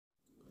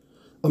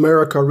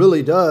America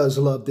really does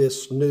love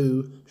this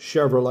new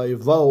Chevrolet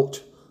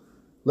Volt.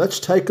 Let's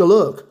take a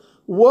look.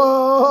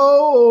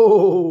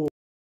 Whoa!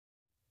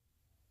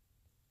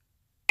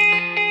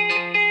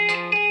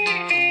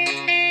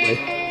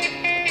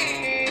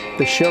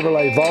 The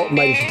Chevrolet Volt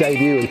made its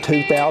debut in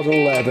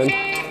 2011,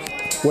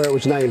 where it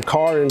was named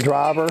Car and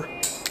Driver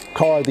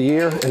Car of the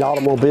Year and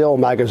Automobile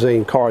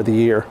Magazine Car of the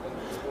Year.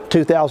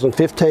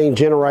 2015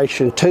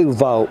 Generation 2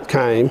 Volt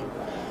came.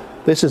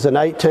 This is an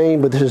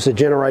 18, but this is a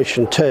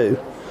Generation 2.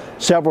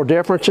 Several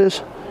differences.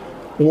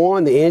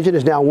 One, the engine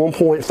is now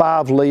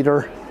 1.5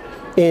 liter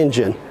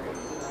engine.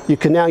 You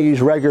can now use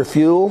regular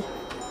fuel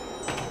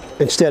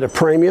instead of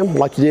premium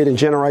like you did in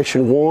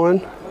Generation 1.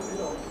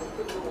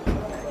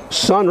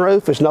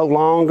 Sunroof is no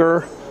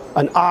longer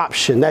an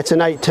option. That's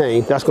in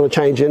 18. That's going to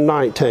change in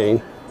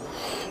 19.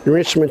 Your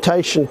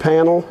instrumentation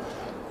panel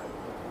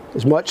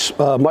is much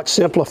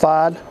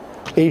simplified,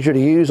 easier to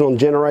use on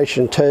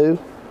Generation 2.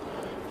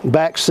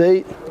 Back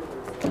seat,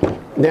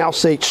 now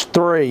seats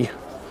 3,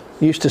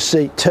 used to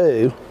seat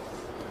 2.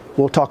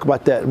 We'll talk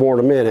about that more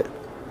in a minute.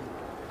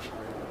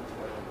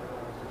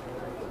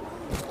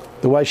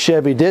 The way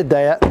Chevy did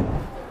that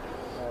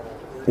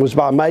was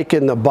by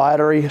making the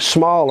battery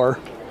smaller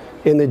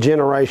in the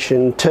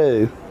Generation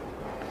 2.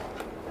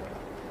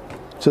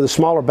 So the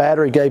smaller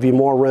battery gave you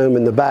more room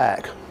in the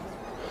back.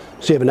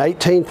 So you have an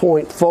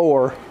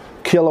 18.4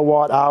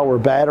 kilowatt hour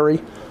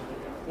battery,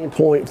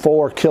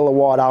 0.4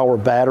 kilowatt hour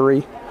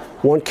battery.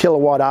 1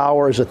 kilowatt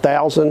hour is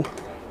 1,000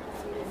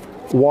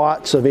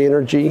 watts of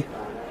energy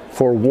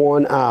for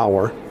 1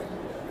 hour.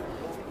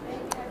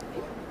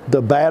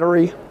 The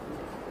battery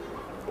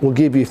will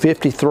give you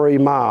 53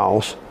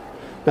 miles.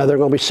 Now there are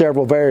going to be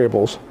several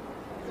variables.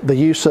 The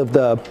use of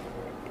the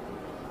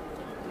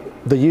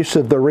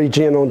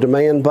Regen on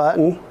Demand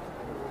button,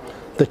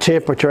 the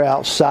temperature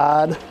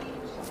outside,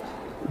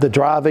 the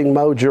driving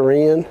mode you're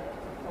in,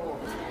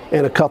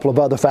 and a couple of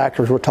other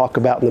factors we'll talk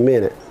about in a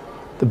minute.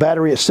 The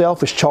battery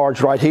itself is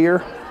charged right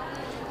here.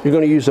 You're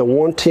going to use a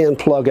 110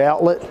 plug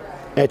outlet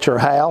at your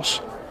house.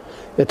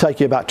 It'll take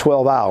you about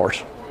 12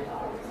 hours.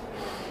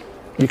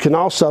 You can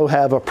also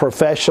have a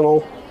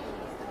professional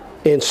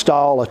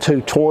install a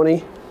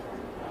 220,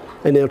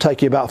 and it'll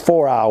take you about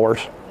 4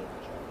 hours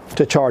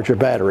to charge your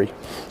battery.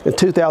 In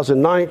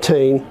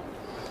 2019,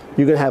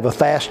 you're going to have a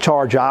fast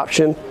charge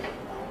option.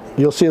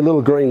 You'll see a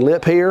little green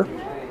lip here.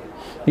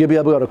 You'll be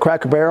able to go to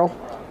Cracker Barrel,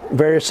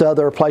 various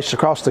other places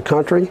across the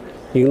country.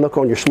 You can look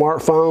on your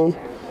smartphone.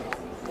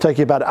 It'll take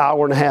you about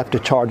 1.5 hours to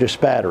charge this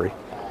battery.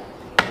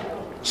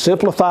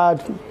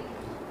 Simplified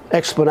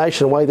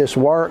explanation of the way this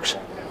works.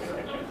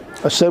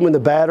 Assuming the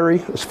battery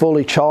is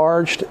fully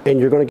charged and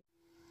you're going to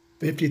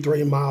get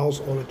 53 miles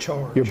on a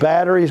charge. Your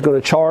battery is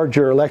going to charge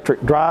your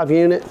electric drive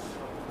unit,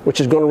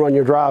 which is going to run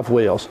your drive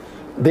wheels.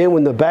 Then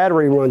when the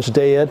battery runs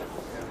dead,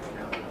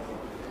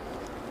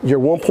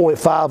 your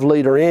 1.5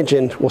 liter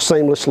engine will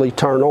seamlessly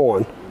turn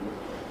on.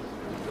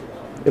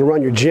 It'll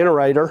run your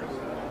generator,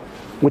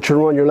 which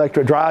will run your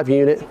electric drive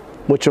unit,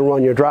 which will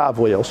run your drive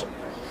wheels.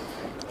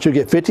 So you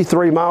get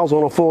 53 miles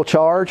on a full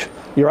charge,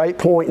 your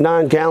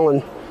 8.9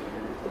 gallon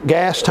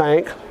gas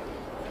tank,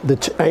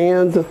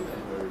 and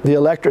the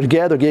electric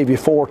together give you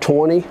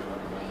 420.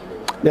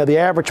 Now the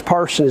average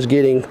person is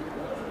getting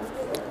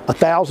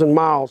 1,000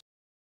 miles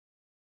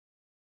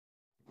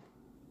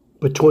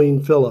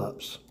between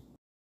fill-ups.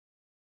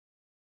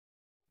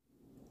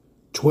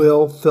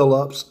 12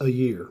 fill-ups a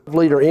year.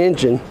 Liter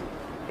engine,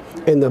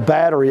 and the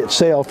battery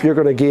itself, you're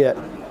going to get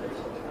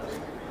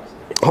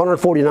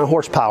 149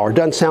 horsepower.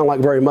 Doesn't sound like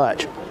very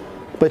much,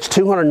 but it's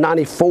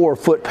 294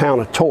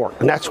 foot-pound of torque,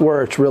 and that's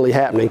where it's really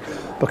happening,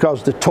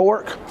 because the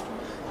torque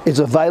is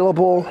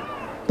available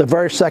the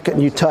very second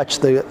you touch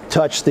the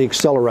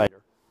accelerator.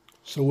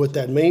 So what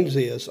that means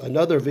is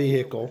another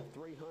vehicle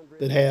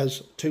that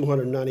has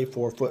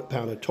 294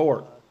 foot-pound of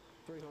torque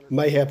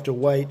may have to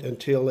wait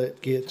until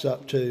it gets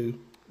up to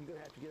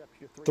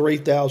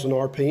 3,000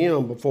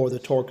 RPM before the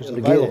torque is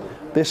available.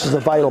 This is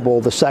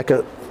available the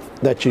second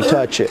that you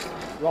touch it.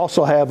 You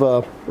also have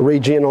a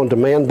Regen on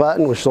Demand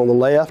button, which is on the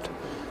left,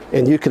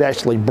 and you could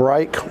actually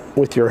brake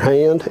with your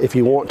hand if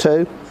you want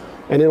to,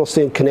 and it'll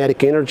send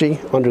kinetic energy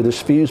under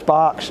this fuse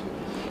box,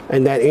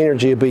 and that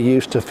energy will be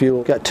used to fuel.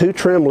 You've got 2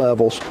 trim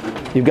levels.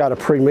 You've got a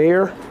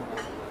Premier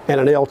and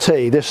an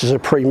LT. This is a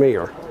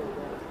Premier.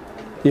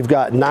 You've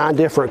got 9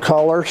 different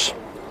colors.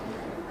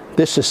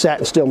 This is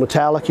satin steel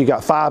metallic. You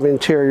got 5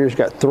 interiors. You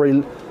got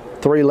 3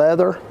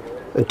 leather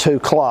and 2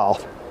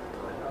 cloth.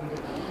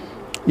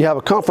 You have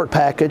a comfort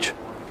package,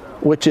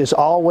 which is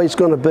always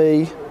going to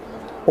be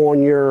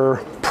on your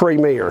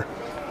Premier.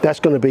 That's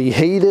going to be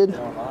heated,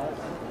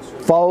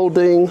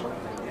 folding,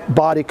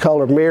 body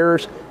color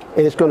mirrors,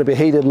 and it's going to be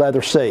heated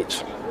leather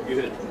seats.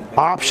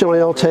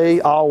 Optional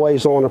LT,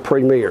 always on a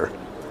Premier.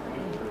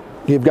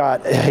 You've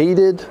got a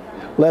heated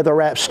leather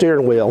wrapped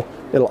steering wheel.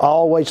 It'll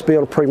always be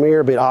on a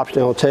Premier, be an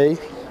optional LT.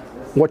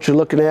 What you're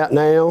looking at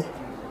now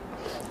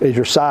is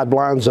your side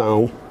blind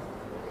zone,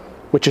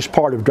 which is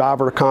part of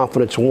Driver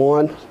Confidence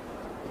 1.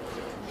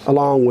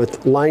 along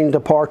with lane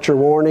departure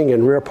warning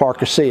and rear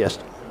park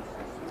assist.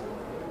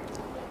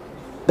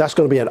 That's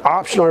going to be an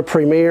option on a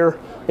Premier.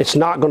 It's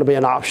not going to be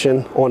an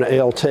option on an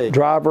LT.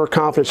 Driver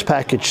Confidence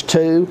Package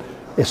 2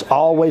 is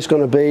always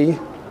going to be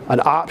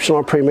an option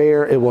on a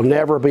Premier. It will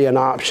never be an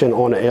option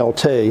on an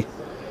LT.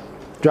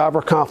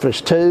 Driver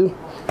Confidence 2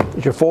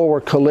 is your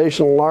forward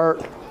collision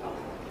alert,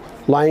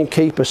 lane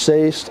keep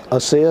assist,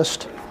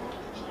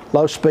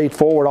 low speed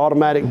forward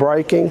automatic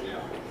braking,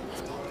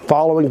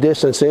 following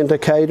distance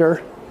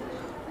indicator,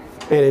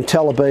 and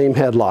IntelliBeam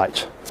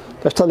headlights.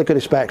 Let's take a look at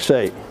this back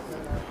seat.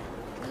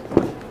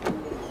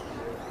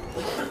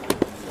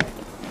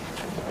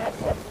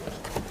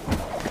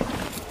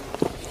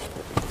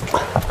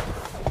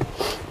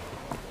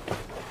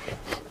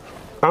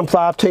 I'm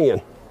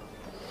 5'10".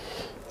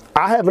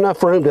 I have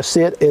enough room to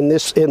sit in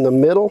the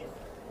middle.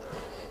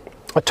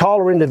 A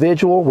taller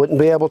individual wouldn't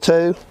be able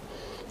to,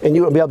 and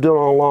you wouldn't be able to do it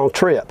on a long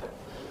trip.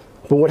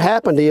 But what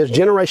happened is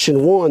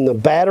Generation 1, the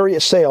battery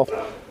itself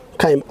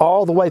came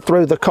all the way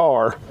through the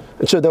car,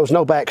 and so there was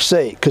no back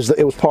seat because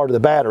it was part of the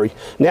battery.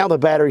 Now the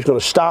battery's going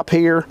to stop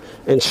here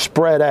and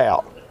spread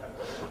out.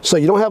 So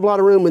you don't have a lot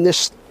of room in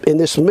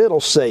this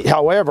middle seat.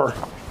 However,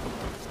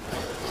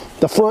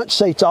 the front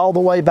seat's all the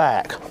way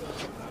back.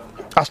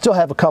 I still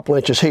have a couple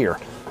inches here,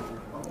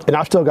 and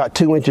I've still got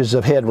 2 inches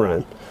of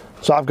headroom.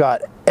 So I've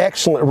got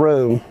excellent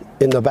room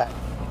in the back.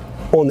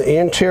 On the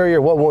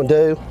interior, what we want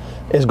to do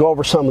is go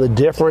over some of the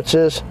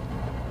differences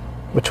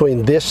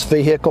between this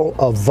vehicle,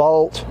 a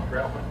Volt,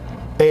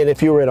 and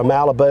if you were in a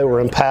Malibu or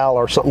Impala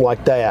or something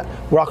like that.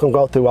 We're not going to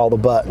go through all the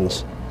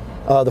buttons.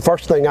 The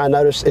first thing I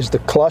noticed is the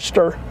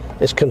cluster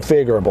is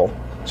configurable.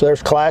 So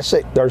there's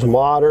classic, there's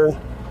modern,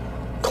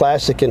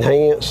 classic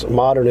enhanced,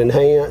 modern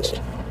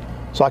enhanced.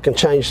 So I can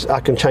change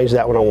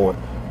that when I want.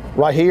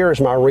 Right here is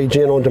my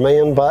regen on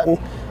demand button.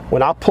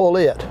 When I pull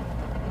it,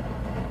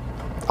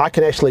 I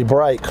can actually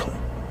brake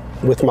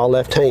with my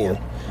left hand,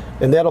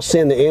 and that'll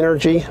send the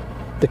energy,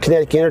 the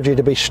kinetic energy,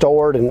 to be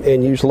stored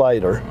and used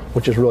later,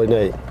 which is really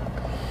neat.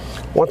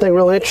 One thing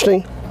really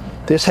interesting,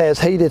 this has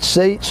heated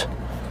seats,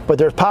 but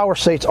their power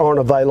seats aren't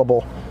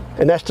available,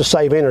 and that's to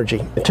save energy.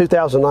 In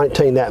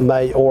 2019, that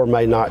may or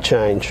may not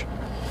change.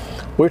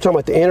 We were talking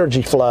about the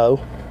energy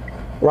flow.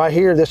 Right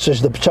here, this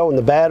is showing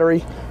the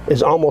battery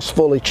is almost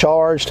fully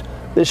charged.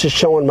 This is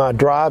showing my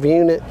drive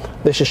unit.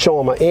 This is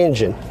showing my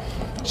engine.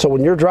 So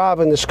when you're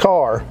driving this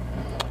car,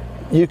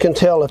 you can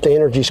tell if the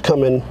energy's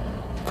coming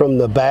from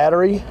the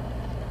battery,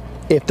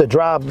 if the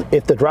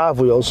drive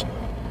wheels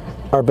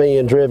are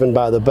being driven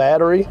by the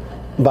battery,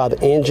 by the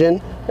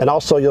engine, and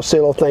also you'll see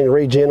a little thing,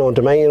 regen on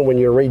demand. When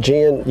you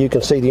regen, you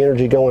can see the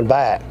energy going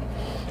back,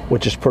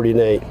 which is pretty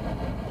neat.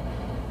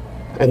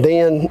 And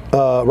then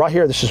right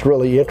here, this is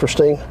really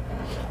interesting.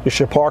 It's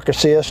your park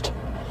assist.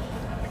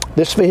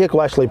 This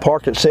vehicle actually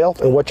parked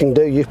itself, and what you can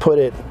do, you put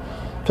it,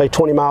 say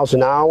 20 miles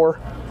an hour,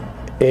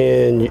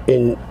 and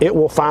it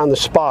will find the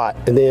spot,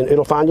 and then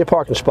it'll find your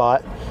parking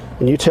spot,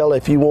 and you tell it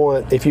if you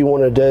want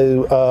to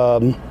do,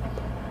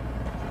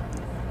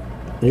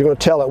 you're going to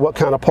tell it what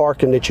kind of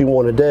parking that you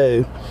want to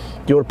do.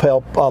 You want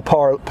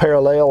to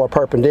parallel or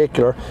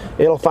perpendicular.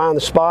 It'll find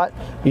the spot.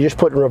 You just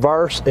put it in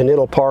reverse, and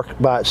it'll park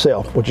by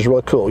itself, which is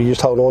really cool. You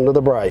just hold on to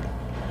the brake.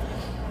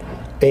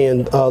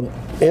 And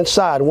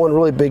inside, one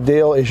really big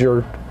deal is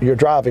your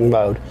driving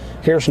mode.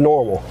 Here's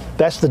normal.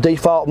 That's the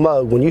default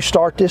mode. When you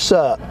start this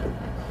up,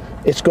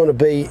 it's going to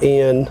be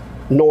in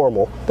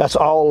normal. That's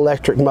all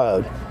electric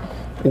mode.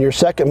 And your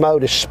second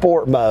mode is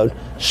sport mode.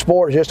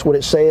 Sport is just what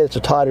it says. It's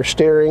a tighter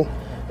steering.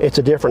 It's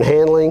a different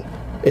handling.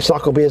 It's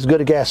not going to be as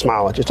good a gas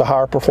mileage. It's a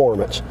higher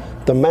performance.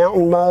 The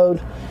mountain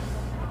mode,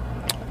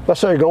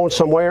 let's say you're going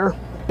somewhere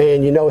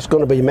and you know it's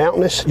going to be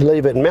mountainous. You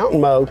leave it in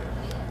mountain mode,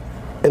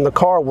 and the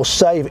car will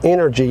save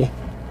energy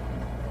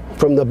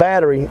from the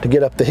battery to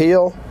get up the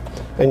hill.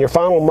 And your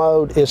final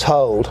mode is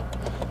hold.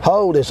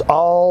 Hold is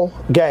all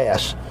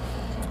gas.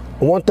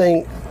 One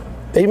thing,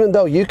 even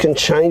though you can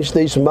change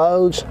these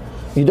modes,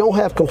 you don't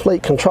have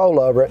complete control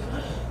over it,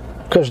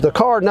 because the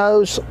car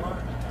knows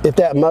if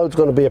that mode's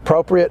going to be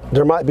appropriate.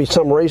 There might be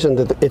some reason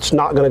that it's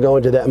not going to go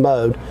into that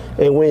mode,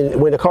 and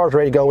when the car's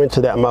ready to go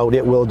into that mode,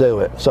 it will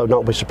do it. So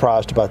don't be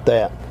surprised about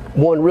that.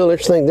 One real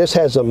interesting thing, this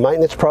has a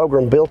maintenance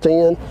program built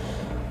in.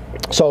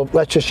 So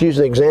let's just use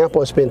an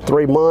example. It's been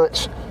 3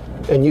 months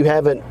and you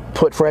haven't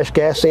put fresh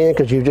gas in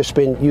because you've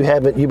been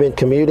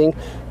commuting,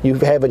 you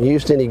haven't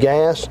used any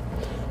gas.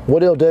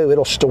 What it'll do,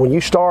 when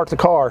you start the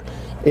car,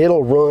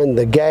 it'll run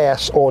the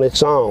gas on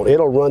its own.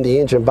 It'll run the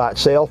engine by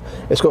itself.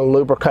 It's going to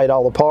lubricate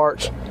all the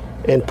parts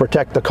and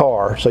protect the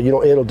car. So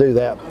it'll do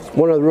that.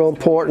 One of the real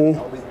important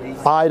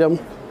item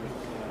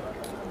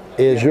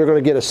is you're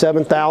going to get a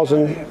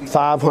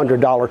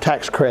 $7,500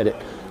 tax credit.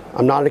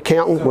 I'm not an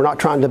accountant. We're not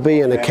trying to be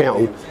an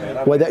accountant.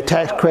 The way that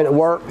tax credit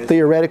works,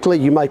 theoretically,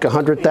 you make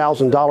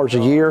 $100,000 a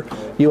year.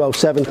 You owe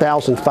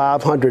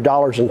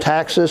 $7,500 in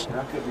taxes.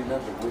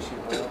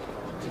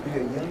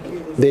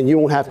 Then you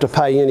won't have to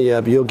pay any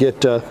of it. You'll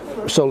get, so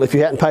if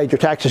you hadn't paid your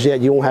taxes yet,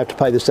 you won't have to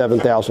pay the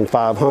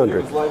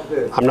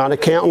 $7,500. I'm not an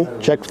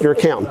accountant. Check with your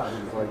accountant.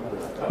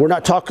 We're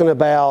not talking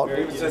about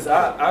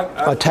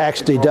a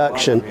tax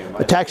deduction.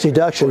 A tax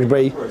deduction would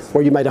be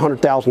where you made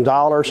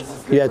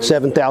 $100,000, you had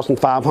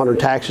 $7,500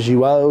 taxes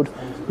you owed,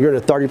 you're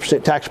in a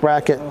 30% tax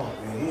bracket.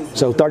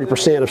 So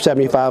 30% of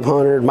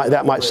 $7,500,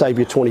 that might save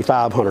you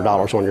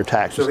 $2,500 on your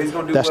taxes.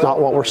 That's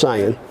not what we're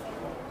saying.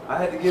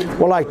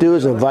 What I'd like to do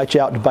is invite you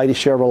out to Beaty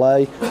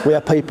Chevrolet. We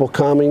have people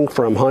coming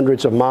from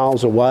hundreds of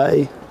miles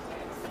away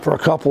for a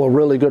couple of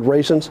really good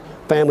reasons.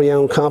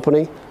 Family-owned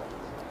company.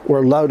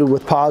 We're loaded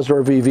with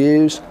positive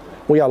reviews.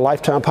 We got a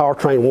lifetime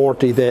powertrain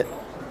warranty that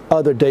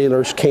other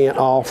dealers can't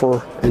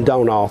offer and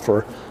don't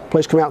offer.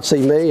 Please come out and see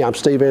me. I'm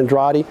Steve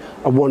Andrade.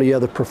 I'm one of the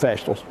other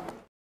professionals.